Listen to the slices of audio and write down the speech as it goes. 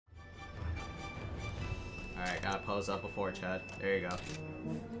Alright, gotta pose up before Chad. There you go.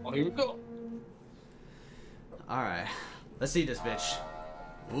 Oh, here we go. Alright. Let's see this bitch.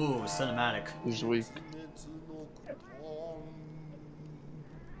 Ooh, cinematic. He's weak.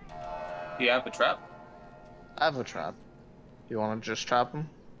 Do you have a trap? I have a trap. You want to just trap him?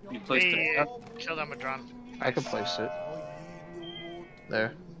 You placed the trap? Kill them with drone. I can place it.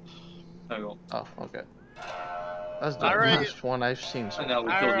 There. There you go. Oh, okay. That's the Alright. best one I've seen so And now we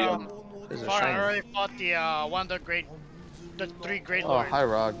far. killed the other. Is it I shiny? already fought the one of the three great Oh, lords. hi,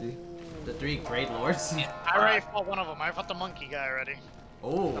 Rocky. The 3 great lords? I already fought one of them. I fought the monkey guy already.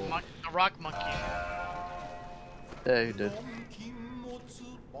 Oh. The rock monkey. Yeah, you did.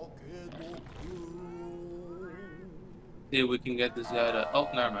 See if we can get this guy to. Oh,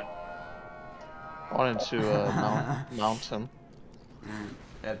 never mind. I wanted to mount him.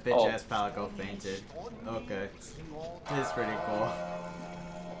 That bitch ass Palico fainted. Okay. It's pretty cool.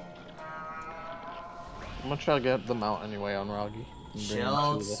 I'm gonna try to get the mount anyway on Rocky.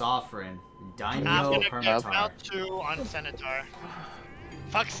 Shelled Sovereign. I'm Daimyo gonna get Hermitaur. out 2 on Senator.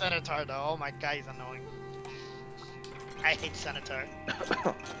 Fuck Senator though. Oh my god, he's annoying. I hate Senator.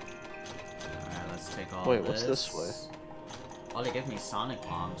 Alright, let's take all Wait, this. what's this way? Oh, they give me Sonic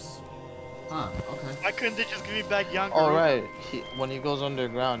Bombs. Huh, okay. Why couldn't they just give me back younger? Alright, when he goes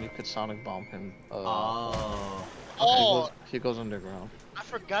underground, you could Sonic Bomb him. Oh. Oh, He goes underground. I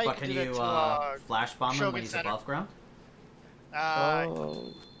forgot But you can could do you that to flash bomb him Shogun when he's Center. above ground?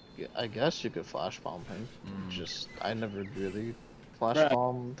 Yeah, I guess you could flash bomb him. Mm. Just, I never really flash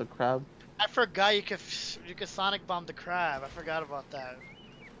bomb the crab. I forgot you could Sonic Bomb the crab. I forgot about that.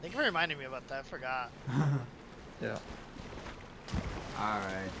 Thank you for reminding me about that. I forgot. Yeah.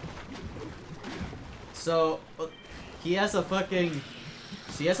 Alright. So, he has a fucking...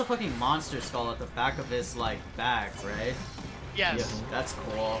 He has a fucking monster skull at the back of his, like, back, right? Yes. Yeah, that's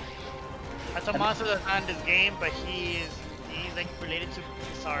cool. That's a monster that's not in this game, but he's like related to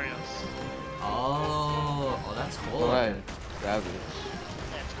Pisarios. Oh, that's cool. Alright, gravity.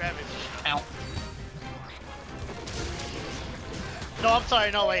 Yeah, it's gravity. Ow. No, I'm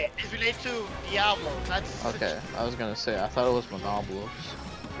sorry. No, wait. It's related to Diablo. That's Okay, I was gonna say, I thought it was Monoblos.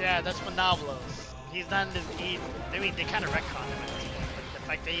 Yeah, that's Monoblos. He's not in this. I mean, they kind of retconned him. Like, the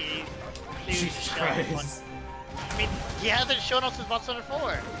fact that he used Jesus shell Christ. I mean, he hasn't shown us since Monster Hunter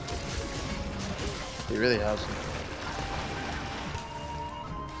 4. He really hasn't.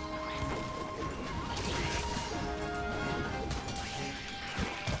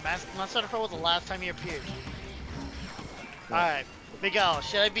 Monster Hunter 4 was the last time he appeared. Alright, Big Al,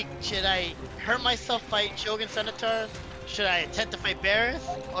 should I hurt myself fight Shogun Senator? Should I attempt to fight Barith?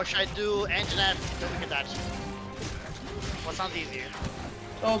 Or should I do Anjanath and Kadachi? What sounds easier?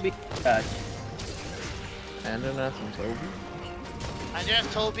 Toby. God. Anjanath and Toby?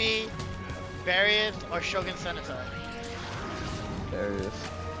 Anjanath, Toby, Barith, or Shogun Senator? There he is.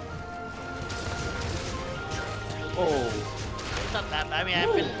 Oh. It's not that bad. I mean,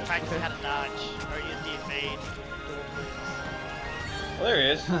 I've been practicing how to dodge or use the evade. Well, there he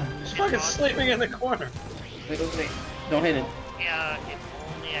is. He's fucking sleeping in the corner. Wait. Don't hit him. Yeah, if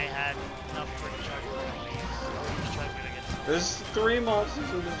only I had enough for the charge. There's 3 monsters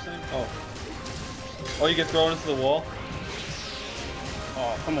with the same. Oh. Oh, you get thrown into the wall?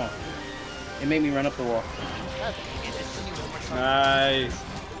 Oh, come on. It made me run up the wall. Nice.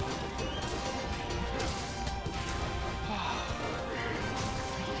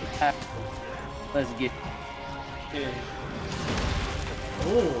 Let's get.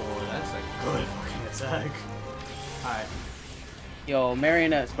 Oh, that's a good fucking attack. Alright. Yo,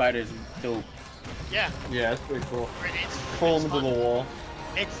 marionette spiders dope. Yeah. Yeah, that's pretty cool. It's Pull them it's into the fun. wall.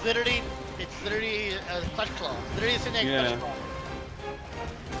 It's literally a clutch claw. Literally sitting there Yeah. clutch claw.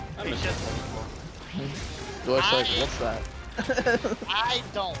 I It's miss just, Do I say, what's that? I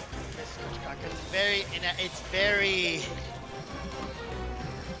don't miss clutch claw because it's very,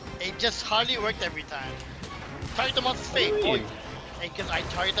 it just hardly worked every time. Target the monster's face. Really? Because I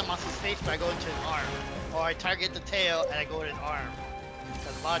target the monster's face, but I go into his arm. Or I target the tail and I go to his arm.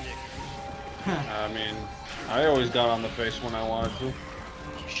 That's logic. I mean, I always got on the face when I wanted to. You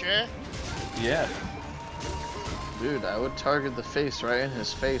sure? Yeah. Dude, I would target the face right in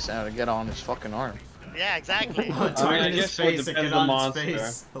his face and I would get on his fucking arm. Yeah, exactly. Target his guess it would face and depend get on the on his monster.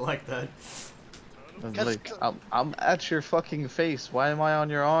 face. I like that. Like, I'm at your fucking face. Why am I on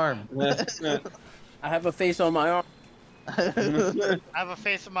your arm? I have a face on my arm. I have a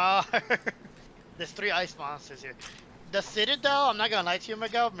face in my arm. There's 3 ice monsters here. The Citadel, I'm not gonna lie to you,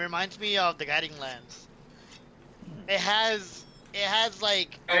 Miguel, reminds me of the Guiding Lands. It has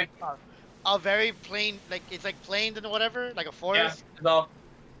like a very plain, like it's like plains and whatever, like a forest. Yeah,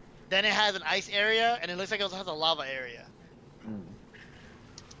 Then it has an ice area, and it looks like it also has a lava area.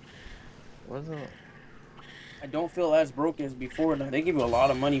 What the? I don't feel as broke as before now. They give you a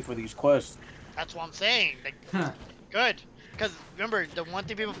lot of money for these quests. That's what I'm saying. Like, good. Because remember, the one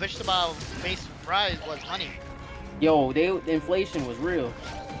thing people bitched about base rise was money. Yo, the inflation was real. It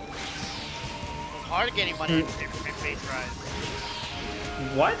was hard getting money in base rise.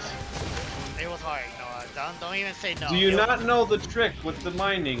 What? It was hard. No, don't even say no. Do you not know the trick with the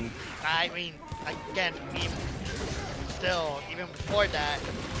mining? I mean, again, even before that,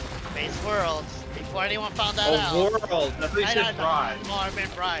 base worlds, before anyone found that out. World. That's what you said, Rise. No, I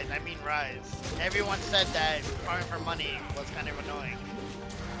meant rise. I mean rise. Everyone said that farming for money was kind of annoying.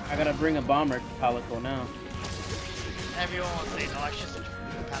 I gotta bring a bomber to Palico now. Everyone will say no. I should switch to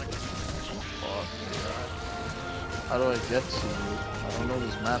Pelican. How do I get to you? I don't know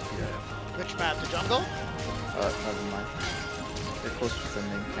this map yet. Which map? The jungle? Never mind. Get closer to the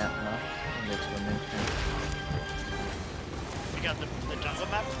main camp now. And get to the main camp. You got the jungle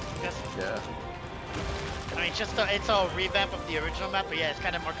map? Yes. Yeah. I mean, it's a revamp of the original map, but yeah, it's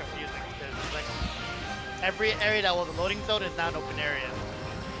kind of more confusing because like every area that was a loading zone is now an open area.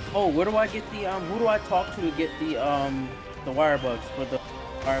 Oh, where do I get the who do I talk to get the wire bugs for the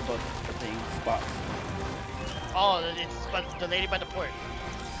wire bug thing spots? Oh, it's but the lady by the port.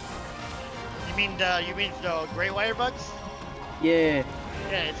 You mean the gray wire bugs? Yeah.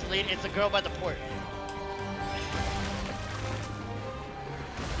 Yeah, it's a girl by the port.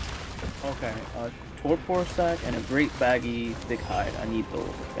 Okay. Torpor sack and a great baggy thick hide. I need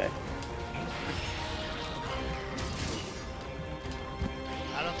those. Okay.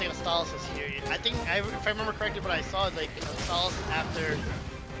 I don't think Astalos is here yet. I think, if I remember correctly, what I saw is like Astalos after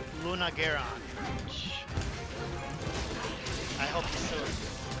Luna Garon. Which I hope he's still.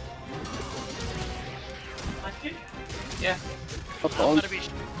 Yeah. I'm gonna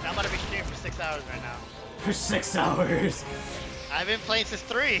be streaming for 6 hours right now. For 6 hours. I've been playing since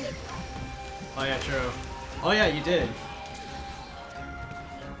 3. Oh yeah, true. Oh yeah, you did.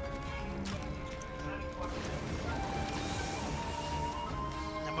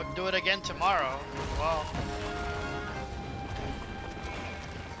 I'm gonna do it again tomorrow. Well,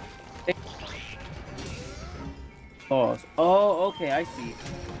 Pause. Oh, okay, I see.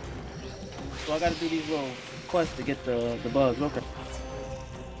 So I gotta do these little quests to get the bugs. Okay.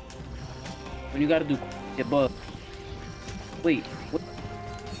 When you gotta do get bugs. Wait. What?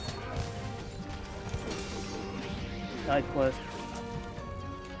 Side quest.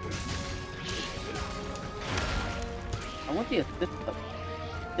 I want the assist.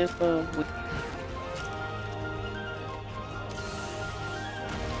 With...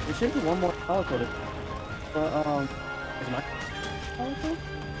 There should be one more power code. Is my power code?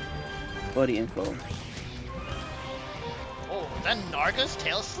 Buddy info. oh, is that Narga's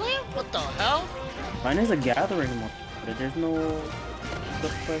tail slam? What the hell? Mine is a gathering one, but there's no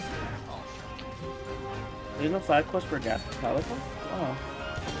side quest. There's no side quest for Palico? Oh.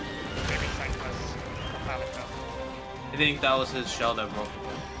 Maybe side quest. Palico. I think that was his shell that broke.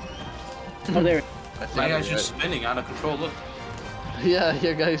 Oh, there. I think My you're guy's just right. spinning out of control. Look. Yeah,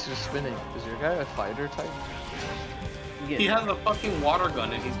 your guy's just spinning. Is your guy a fighter type? He has a fucking water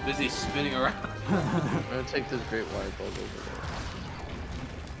gun and he's busy spinning around. I'm gonna take this great wide bug over there.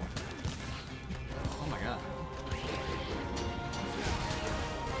 Oh my god.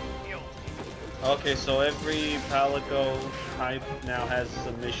 Yo. Okay, so every Palico type now has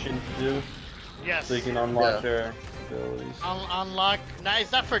a mission to do, Yes. so you can unlock Yeah. their abilities. Unlock. Nah,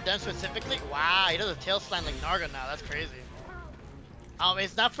 is that for them specifically? Wow, he does a tail slam like Narga now. That's crazy.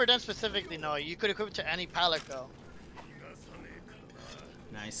 It's not for them specifically. No, you could equip it to any Palico.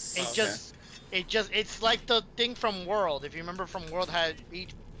 Nice. It's like the thing from World. If you remember from World, had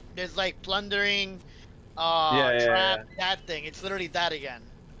there's like plundering, trap, that thing. It's literally that again.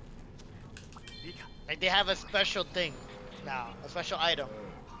 Like they have a special thing now, a special item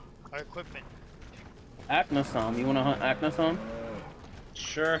or equipment. Aknasom. You wanna hunt Aknasom?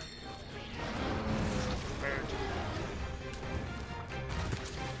 Sure.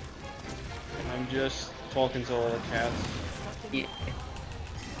 I'm just talking to all the cats. Yeah.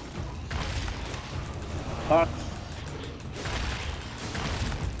 Oh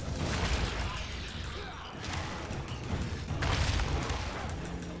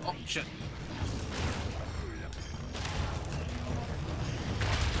shit.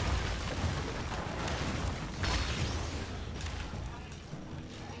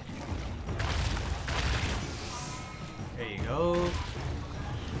 There you go.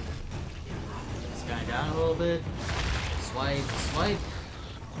 This guy down a little bit. Swipe, swipe.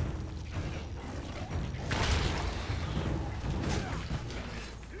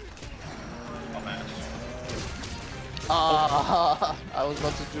 Ah, I was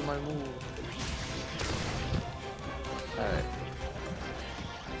about to do my move. Alright.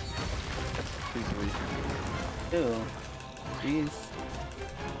 Please leave. Ew. Jeez.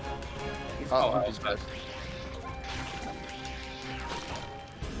 Oh, that was best.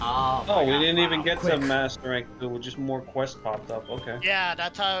 Oh, we didn't even get to Master Rank 2, just more quests popped up. Okay. Yeah,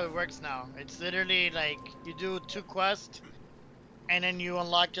 that's how it works now. It's literally like you do 2 quests, and then you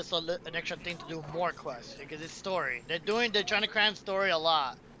unlock just an extra thing to do more quests because it's story. They're trying to cram story a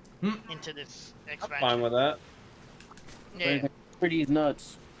lot into this expansion. Fine with that. Yeah. Pretty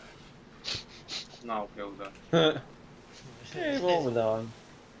nuts. Not okay with that. Hey, roll with on.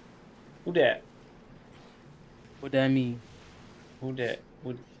 Who that? What that mean? Who that?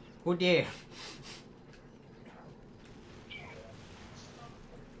 Who dare?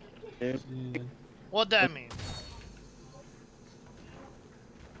 What that mean?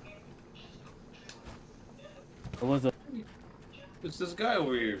 It was a. It's this guy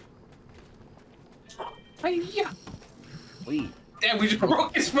over here. Wait. Damn, we just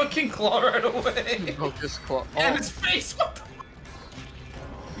broke his fucking claw right away. Broke his claw. And Oh, his face. What the?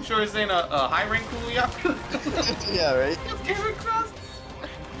 You sure this ain't a high rank Kuliyaku? yeah, right? Came across.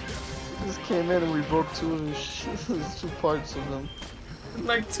 He just came in and we broke 2 of his 2 parts of him. In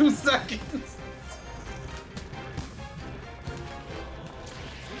like 2 seconds.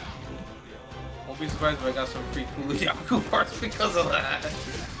 Won't be surprised if I got some free Kuliyaku parts because of that.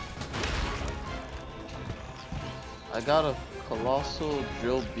 I got a colossal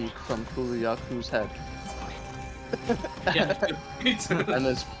drill beak from Kuliyaku's head. Yeah, me too.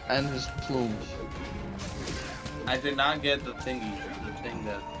 and his plume. I did not get the thingy, the thing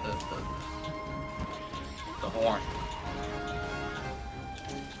that the horn.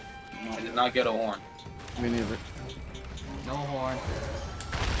 I did not get a horn. Me neither. No horn.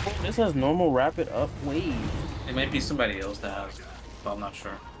 This has normal rapid up wave. It might be somebody else that has it, but I'm not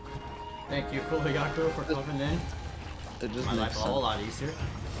sure. Thank you, Kuliyaku, for coming in. It just My life makes a whole sense. lot easier.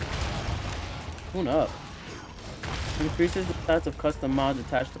 Tune up. Increases the stats of custom mods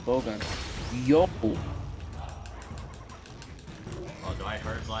attached to bowgun. Yo. Oh, do I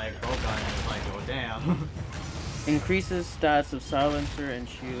heard like bowgun and it's like, oh damn. Increases stats of silencer and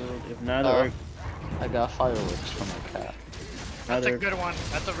shield if neither are. I got fireworks from my cat. That's a neither- good one.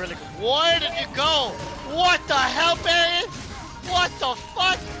 That's a really good. Where did you go? What the hell, man? What the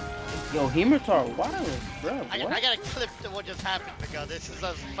fuck? Yo, Hermitaur wireless, bro. I What? gotta clip to what just happened because this is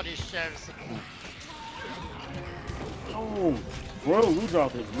as funny as shit I've seen. Oh, Royal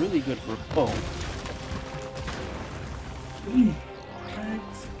Ludroth is really good for bow.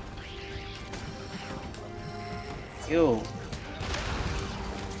 Yo.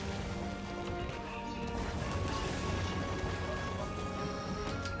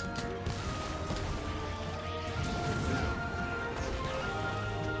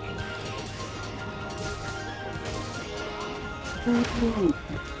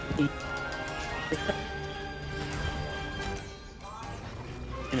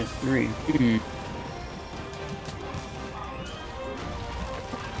 And it's 3.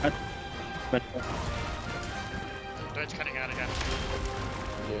 But It's cutting out again.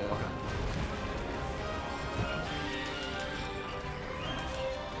 Yeah.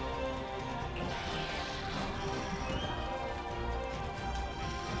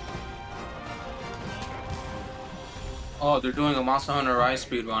 Oh, they're doing a Monster Hunter Rise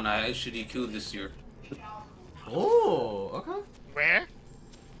speedrun at HDQ this year. Oh, okay. Where?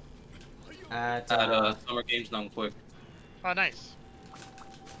 At Summer Games Done Quick. Oh, nice.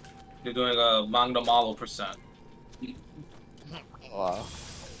 They're doing a Manga Malo %. Wow.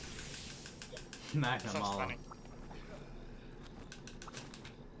 Magnum Sounds Mala. funny.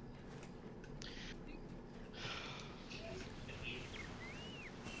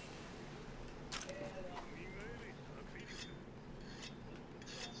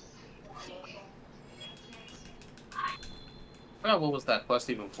 I forgot what was that quest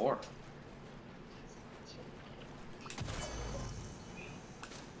even for.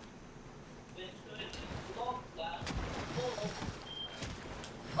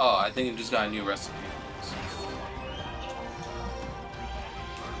 Oh, I think it just got a new recipe.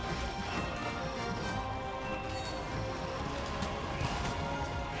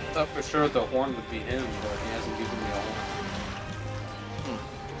 I thought for sure the horn would be him, but he hasn't given me a horn.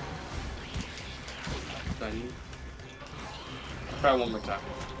 I need. Try one more time.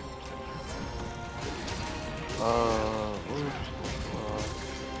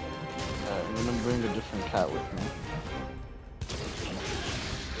 I'm gonna bring a different cat with me.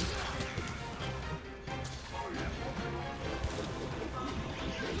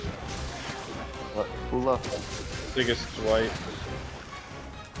 What? Who left? think it's Dwight.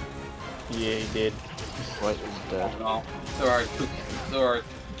 Yeah, he did. Dwight is dead. No, there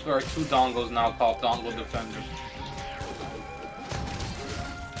are two dongles now called Dongle Defenders.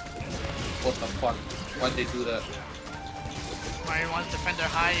 What the fuck? Why'd they do that? Why one's defender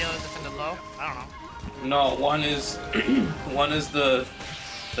high, the other's defender low? I don't know. No, one is one is the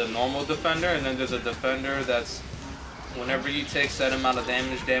normal defender, and then there's a defender that's whenever you take set amount of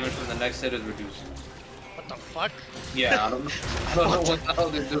damage from the next hit is reduced. What the fuck? Yeah, I don't know what the hell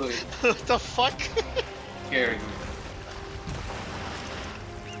they're doing. What the fuck? Scary.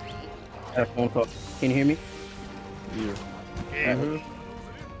 I have a phone call. Can you hear me? Yeah. Yeah.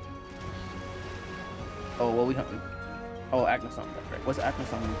 Oh, well, we have. Oh, Acnosong, that's right. What's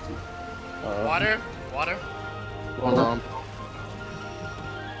Acnosong need to? Water? Water? Hold on.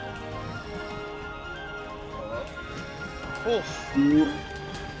 Oof.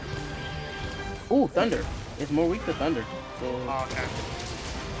 Ooh, Thunder. It's more weak to Thunder. So. Oh, okay.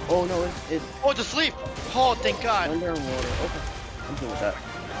 Oh no, it's Oh, to sleep! Oh, thank God. Thunder and water. Okay, I'm good with that.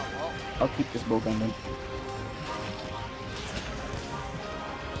 I'll keep this bow gun then.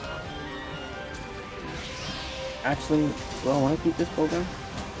 Actually, well, I want to keep this bow gun.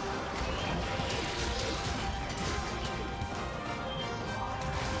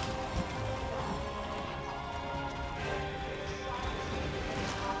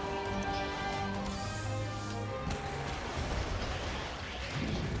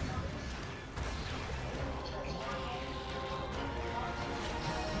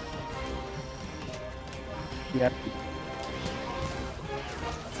 Yeah.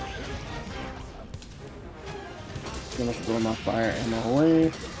 Gonna throw my fire ammo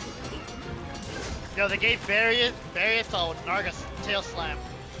away. Yo, they gave Barrier so Narga's tail slam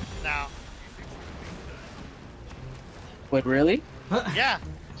now. Wait, really? Yeah,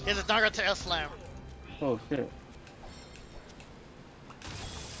 he has a Narga tail slam. Oh shit.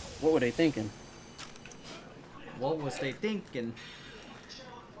 What were they thinking? What was they thinking?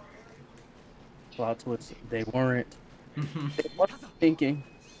 Plot twist. They weren't. They weren't thinking.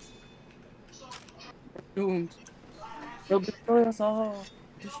 We're doomed. They'll destroy us all.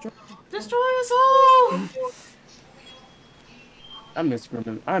 Destroy us all! I miss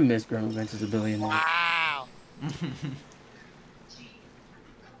Grim Adventures a billion. Wow.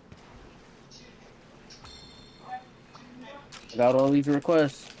 Got all these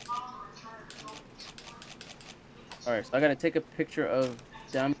requests. Alright, so I gotta take a picture of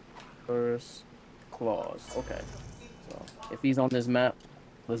Daimyo's claws. Okay. So if he's on this map,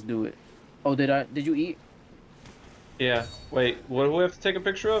 let's do it. Oh, did you eat? Yeah. Wait, what do we have to take a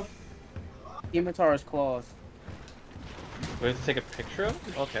picture of? Hermitaur's claws. We have to take a picture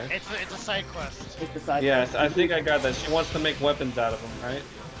of? Okay. It's a side quest. It's the side. Yes, I think I got that. She wants to make weapons out of them, right?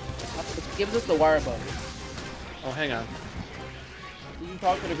 It gives us the wire bug. Oh, hang on. Did you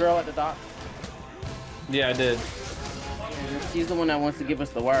talk to the girl at the dock? Yeah, I did. She's the one that wants to give us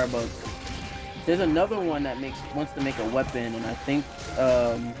the wire bugs. There's another one that wants to make a weapon, and I think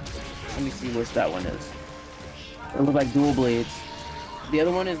let me see which that one is. It looks like dual blades. The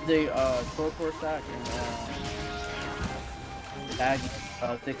other one is the Torpor sack and Aggie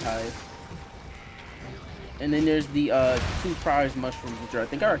thick hive. And then there's the 2 prize mushrooms, which are I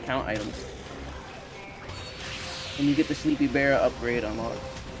think are account items. And you get the Sleepy Bear upgrade unlocked.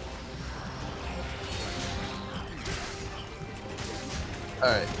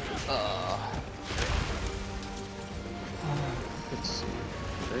 Alright. Let's see.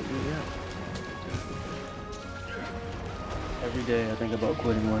 Right, yeah. Every day I think about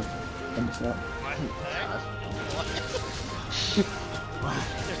quitting work. Understand?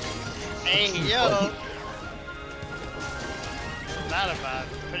 Hey, yo. What's that about?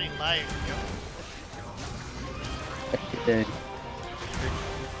 Pretty light, yo. Every day.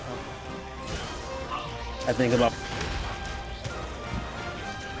 I think about.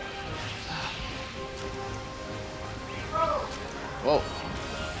 Whoa.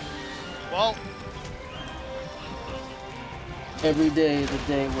 Well, Every day is the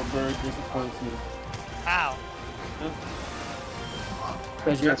day where Bird disappoints me. how?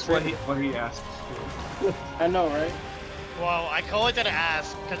 Because you're That's what he asked. I know, right? Well, I call it that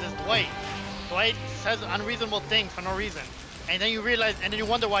ask because it's Dwight. Dwight says unreasonable things for no reason. And then you realize, and then you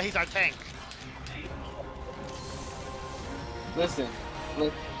wonder why he's our tank. Listen,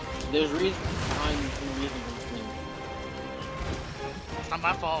 look, there's reasons behind these unreasonable things. It's not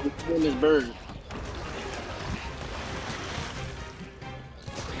my fault. His name is Bird.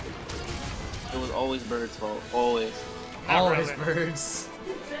 It was always Bird's fault. Always. Not Always really. birds.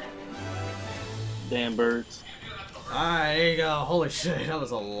 Damn birds. Alright, there you go. Holy shit, that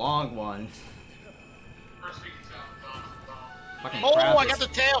was a long one. Fucking Oh, crab I is- got the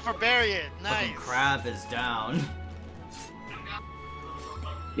tail for burying. Fucking Nice. crab is down.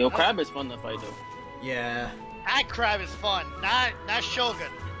 Yo, Crab is fun to fight though. Yeah. That crab is fun. Not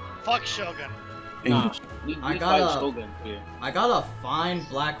Shogun. Fuck Shogun. Nah, we I fight gotta- Shogun here. I got a fine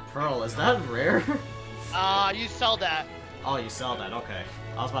black pearl. Is that rare? You sell that. Oh, you sell that. Okay.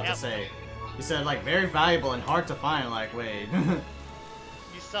 I was about Yep. to say. You said like very valuable and hard to find. Like, wait.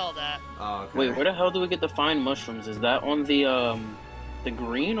 You sell that. Oh, okay. Wait, where the hell do we get the fine mushrooms? Is that on the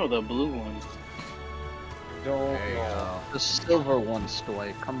green or the blue ones? Don't There you know. go. The silver ones,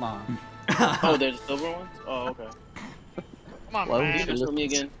 Dwight. Come on. Oh, there's silver ones? Oh, okay. Come on, Why would man. Give this to me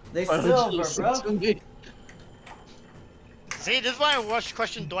again. They Why would you silver, listen bro. to me? See, this is why I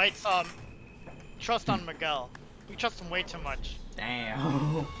question Dwight's trust on Miguel. You trust him way too much.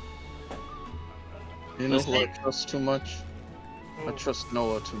 Damn. You know who I trust too much? I Ooh. trust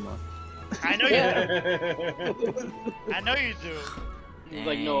Noah too much. I know you do. I know you do. He's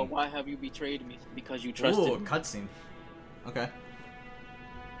like, no, why have you betrayed me? Because you trusted Ooh, me. cutscene. Okay.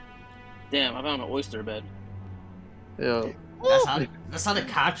 Damn, I found an oyster bed. Yeah. That's how they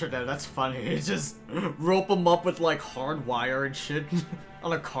capture them. That's funny. You just rope them up with like hard wire and shit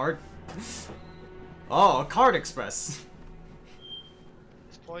on a cart. Oh, a card express.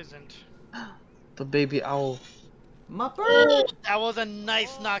 It's poisoned. The baby owl. My bird. Oh, that was a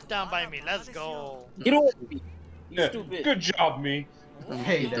nice knockdown by me. Let's go. Get over me. You Yeah, stupid. good job, me.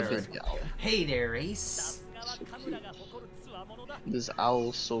 Hey The there. baby owl. Hey there, Ace. So cute. This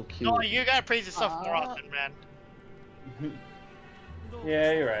owl's so cute. No, you gotta praise yourself more often, man.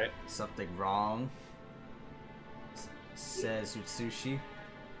 Yeah, you're right. Something wrong. Says Utsushi.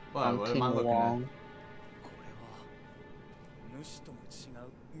 What? I'm What King am I looking Wong. at?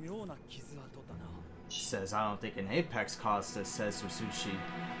 Says I don't think an Apex caused this. Says Utsushi.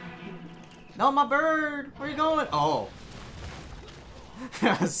 No, my bird. Where you going? Oh.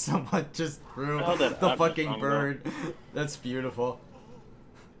 Someone just threw Oh, that the app fucking is on, bird. That's beautiful.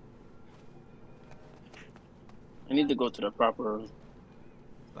 I need to go to the proper.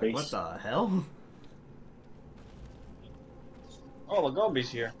 Like, what Base. the hell? Oh, Lagobi's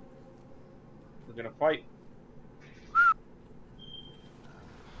here. We're gonna fight.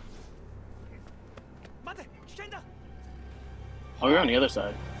 Oh, you're on the other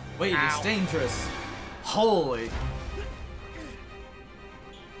side. Wait, it's Ow. dangerous. Holy.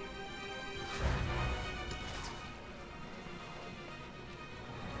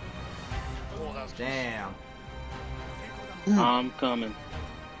 Oh, that was Damn. I'm coming.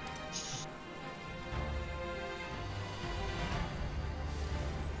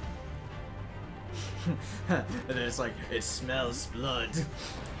 And then it's like, it smells blood.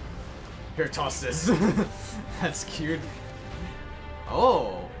 Here, toss this. That's cute.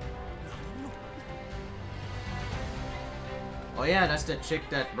 Oh. Oh yeah, that's the chick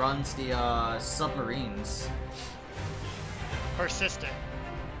that runs the submarines. her sister.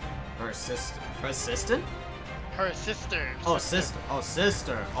 Her assistant. Her assistant? Her sister. Oh, sister. Oh,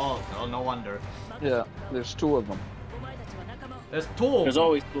 sister. Oh, oh, no wonder. Yeah, there's two of them. There's two. There's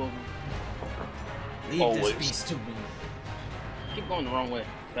always two of them. Leave this always. beast to me. Keep going the wrong way.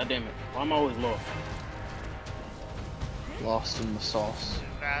 God damn it. Why am I always lost? Lost in the sauce.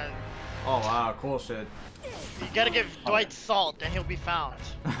 Oh wow, cool shit. You gotta give Dwight salt and he'll be found.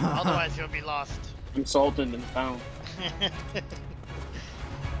 Otherwise he'll be lost. I'm salted and found. And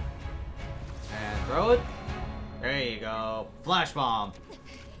throw it. There you go. Flash bomb.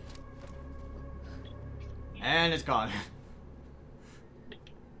 And it's gone.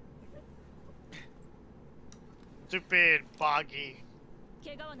 Stupid boggy.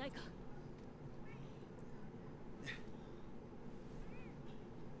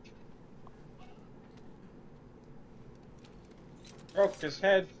 Broke his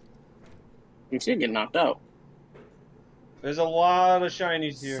head. You should get knocked out. There's a lot of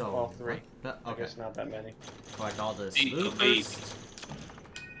shinies here. So, All three. I Okay. guess not that many. Collect all this Eat the loot bait. first.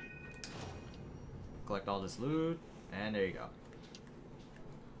 Collect all this loot, and there you go.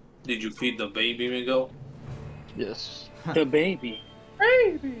 Did you feed the baby, Miguel? Yes. The baby.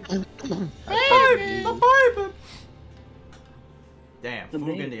 Damn, The Fug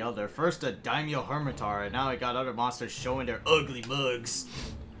baby. and the other. First a Daimyo Hermitaur, and now we got other monsters showing their ugly mugs.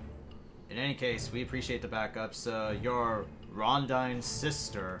 In any case, we appreciate the backups. Your Rondine's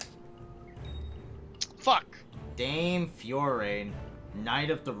sister, Fuck. Dame Fiore, Knight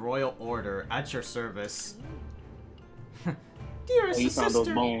of the Royal Order, at your service. Oh, Dearest you found those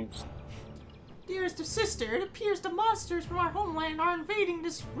sister, bones. dearest sister, it appears the monsters from our homeland are invading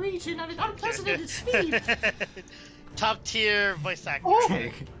this region at an unprecedented speed. Top tier voice actor.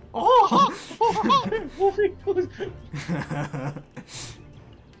 Oh. Oh!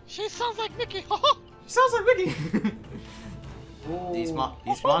 She sounds like Mickey. Sounds like Mickey. These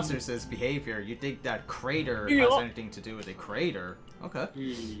monsters' behavior. You think that crater has anything to do with a crater? Okay.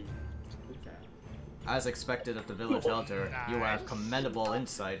 As expected of the village elder, you have commendable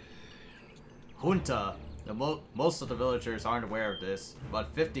insight. Junta. Most of the villagers aren't aware of this,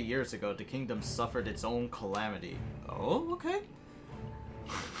 but 50 years ago, the kingdom suffered its own calamity. Oh, okay.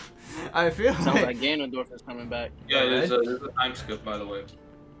 I feel Sounds like Ganondorf is coming back. Yeah, there's a time skip, by the way.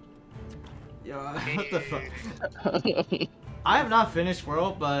 Yeah, what the fuck? I have not finished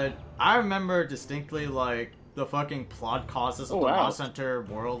World, but I remember distinctly, like, the fucking plot causes of the Monster Hunter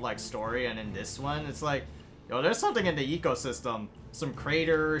World, like, story, and in this one, it's like, yo, there's something in the ecosystem. Some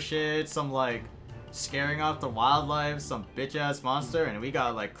crater shit, some, like, scaring off the wildlife, some bitch-ass monster, and we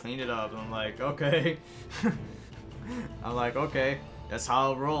gotta, like, clean it up. And I'm like, okay. I'm like, okay, that's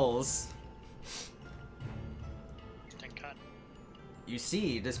how it rolls. You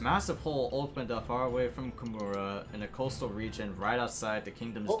see, this massive hole opened up far away from Komura in a coastal region right outside the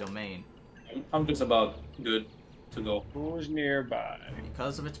kingdom's domain. I'm just about good to go. Who's nearby?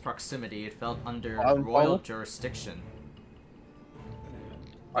 Because of its proximity, it felt under royal jurisdiction.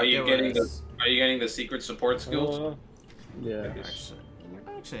 Are you getting the secret support skills? Yeah.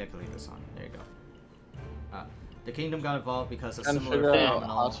 Actually, I can leave this on. There you go. The kingdom got involved because a Trying to similar figure out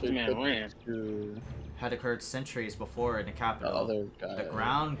phenomenon how to had occurred centuries before in the capital. other guy. The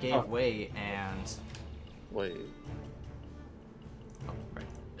ground gave way and... Wait. Oh, right.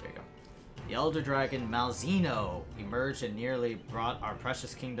 There you go. The Elder Dragon Malzeno emerged and nearly brought our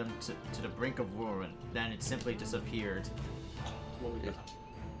precious kingdom to the brink of ruin. Then it simply disappeared.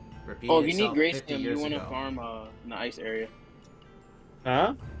 Repeated Oh, if you need itself 50 Gracium, you years want to ago. farm in the ice area.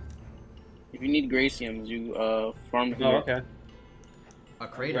 Huh? If you need Graciums, you farm here. Oh, okay. A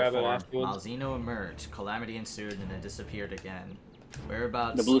crater Grab it formed, afterwards. Malzeno emerged, calamity ensued, and then disappeared again.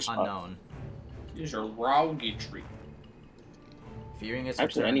 Whereabouts The blue spot. unknown. These are Raugi tree. Fearing its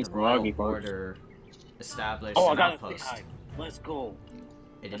Actually, I return, need the some royal Raugi parts. order established Oh, I an got a outpost. high. Let's go.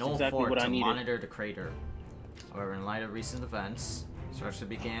 In That's an old exactly fort what I to needed. monitor the crater. However, in light of recent events, construction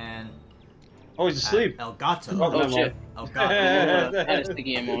began Oh, he's asleep. at El Gato. Oh, Oh shit. El Gato. I had a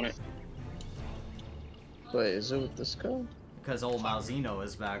sticky M on it. Wait, is it with this code? Because old Malzeno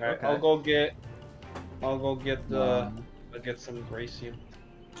is back. Alright, Okay. I'll go get I'll get some Gracium.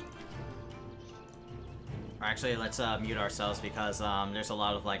 Actually, let's mute ourselves because there's a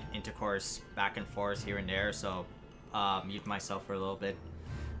lot of like intercourse back and forth here and there. So mute myself for a little bit.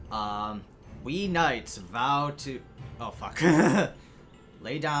 We knights vow to. Oh fuck.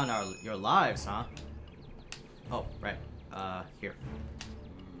 Lay down your lives, huh? Oh right. Here.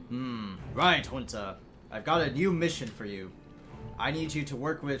 Right, Junta. I've got a new mission for you. I need you to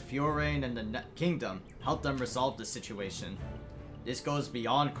work with Fiorain and the kingdom. Help them resolve the situation. This goes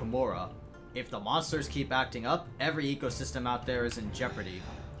beyond Komura. If the monsters keep acting up, every ecosystem out there is in jeopardy.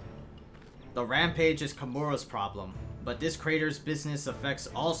 The rampage is Komura's problem, but this crater's business affects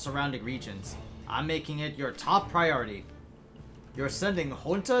all surrounding regions. I'm making it your top priority. You're sending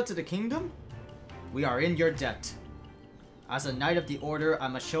Junta to the kingdom? We are in your debt. As a knight of the order, I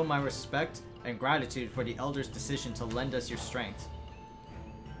must show my respect and gratitude for the Elder's decision to lend us your strength.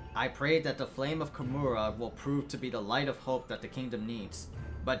 I pray that the flame of Komura will prove to be the light of hope that the kingdom needs.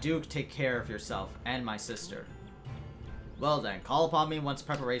 But do take care of yourself and my sister. Well then, call upon me once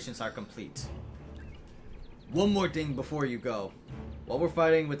preparations are complete. One more thing before you go. While we were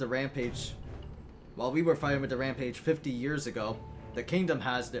fighting with the rampage 50 years ago, the kingdom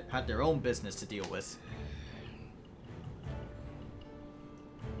had their own business to deal with.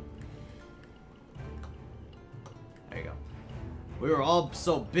 There you go. We were all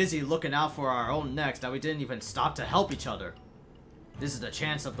so busy looking out for our own necks that we didn't even stop to help each other. This is the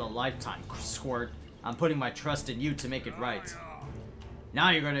chance of the lifetime, Squirt. I'm putting my trust in you to make it right.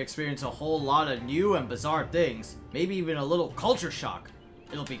 Now you're going to experience a whole lot of new and bizarre things. Maybe even a little culture shock.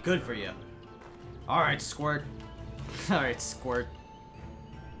 It'll be good for you. Alright, Squirt. Alright, Squirt.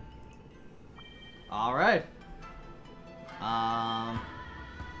 Alright. Alright,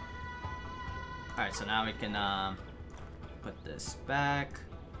 so now we can, put this back.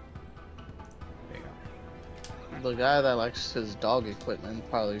 There you go. The guy that likes his dog equipment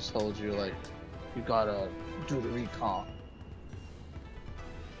probably told you, like, you gotta do the recon.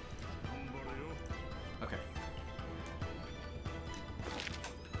 Okay.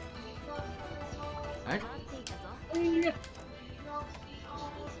 Alright.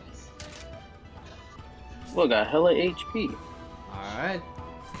 Look, got hella HP. Alright.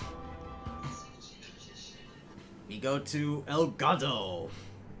 We go to El Gato.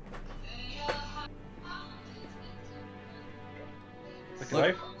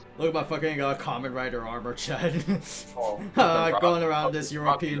 Life? Look at my fucking Common Rider armor, Chad. Oh, Going around this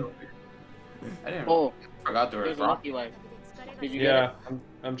European. I didn't. Oh, Forgot there was there's a rock. lucky life. Did you get Yeah, it?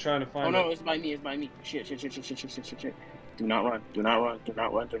 I'm trying to Oh find no, it. it's by me. It's by me. Shit. Do not run. Do not run. Do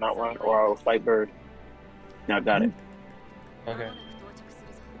not run. Do not run. Or I will fight bird. Now got it. Okay.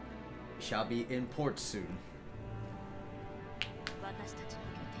 Shall be in port soon.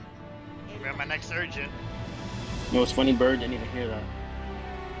 We're my next urgent. You know, it's funny. Bird didn't even hear that.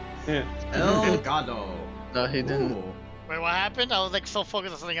 Yeah. El Gado. No, he didn't. Ooh. Wait, what happened? I was like so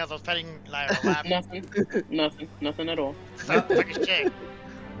focused on something else. I was petting like laughing. Nothing at all. Talking shit.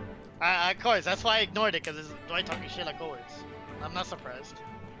 Of course, that's why I ignored it, because it's Dwight talking shit like always. I'm not surprised.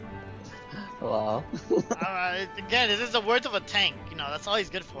 Wow. Again, this is the words of a tank. You know, that's all he's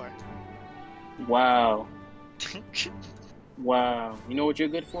good for. Wow. Wow. You know what you're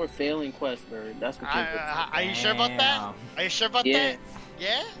good for? Failing quest, bird. That's what you're good for. Are you sure about that? Are you sure about Yeah. that?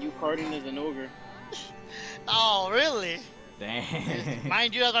 Yeah? You carding as an ogre. Oh, really? Damn.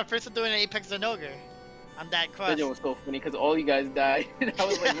 Mind you, I was my first time doing an Apex and Ogre on that That quest. joke was so funny because all you guys died. And I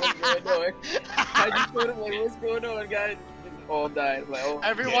was like, what's going on? I just told him, like, what's going on, guys? And all died. Like, oh,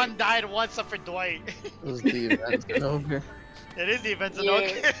 Everyone died once except for Dwight. It was the event over. It is the events and Yeah.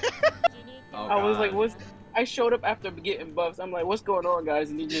 Ogre. Oh, I was God. like, what's... I showed up after getting buffs. I'm like, what's going on, guys?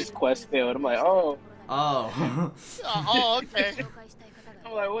 And he just quest failed. I'm like, oh. Oh. Oh, okay.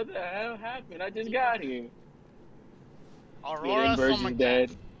 I'm like, what the hell happened? I just got here. Aurora, Yeah, Virgin someone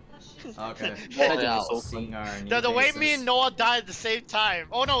dead. Okay. That Yeah. joke was so funny. Seeing our new The way me faces. and Noah died at the same time.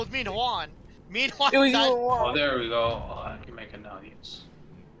 Oh no, it was me and Juan. Me and Juan It was you died. and Juan. Oh, there we go. Oh, I can make an audience.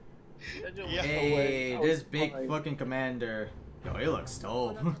 That joke was Yeah. so Hey, wet. I this was big crying. fucking commander. Yo, he looks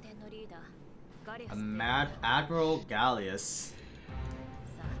dope. A Mad Admiral Gallius.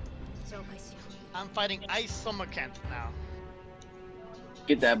 I'm fighting Ice Summerkent now.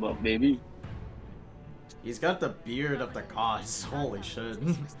 Get that buff, baby. He's got the beard of the gods. Holy shit.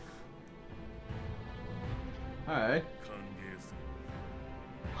 Alright.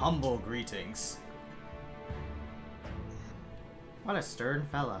 Humble greetings. What a stern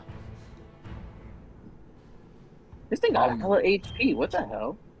fella. This thing got hella HP. What the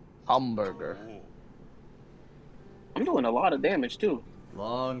hell? Hamburger. I'm doing a lot of damage too.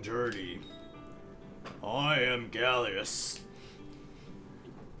 Long journey. I am Gallius.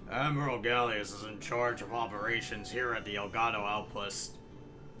 Admiral Gallius is in charge of operations here at the Elgato outpost.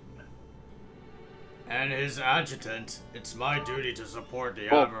 And his adjutant, it's my duty to support the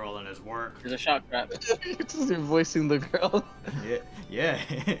Admiral in his work. There's a shock trap. You're voicing the girl. Yeah.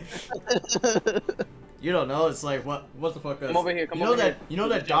 You don't know, it's like, what the fuck is... Come over here, come you know over that, here. You know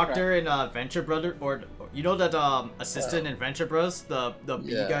There's that a jump doctor in Venture Brother, or you know that assistant in Venture Bros, the B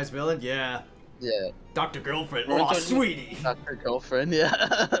Yeah. guy's villain? Yeah. Yeah. Dr. Girlfriend. We're Oh, into- sweetie! Not her girlfriend,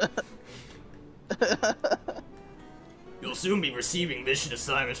 yeah. You'll soon be receiving mission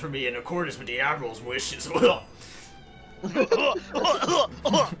assignments from me in accordance with the Admiral's wishes.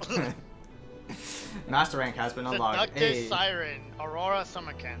 Master rank has been unlocked. Seductive Siren, Aurora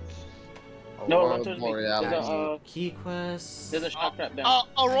Summerkent. No, Aurora don't touch me. Borealis. Key quest. There's a shock trap down.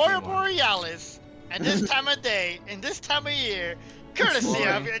 Aurora Borealis, and this time of day, and this time of year, courtesy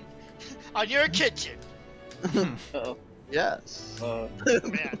of it, on your kitchen. Uh-oh. Yes.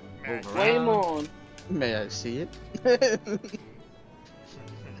 Man. Flame on. May I see it?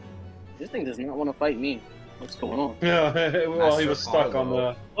 This thing does not want to fight me. What's going on? Yeah, well, he was stuck on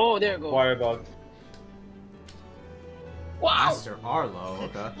the Oh, there it goes. wire bug. Master Arlo,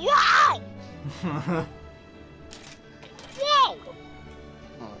 okay. Wow! Wow!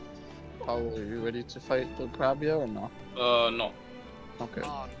 Paul, are you ready to fight the Crabia or no? No. Okay.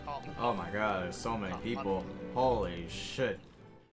 Oh my god, there's so many people. Holy shit.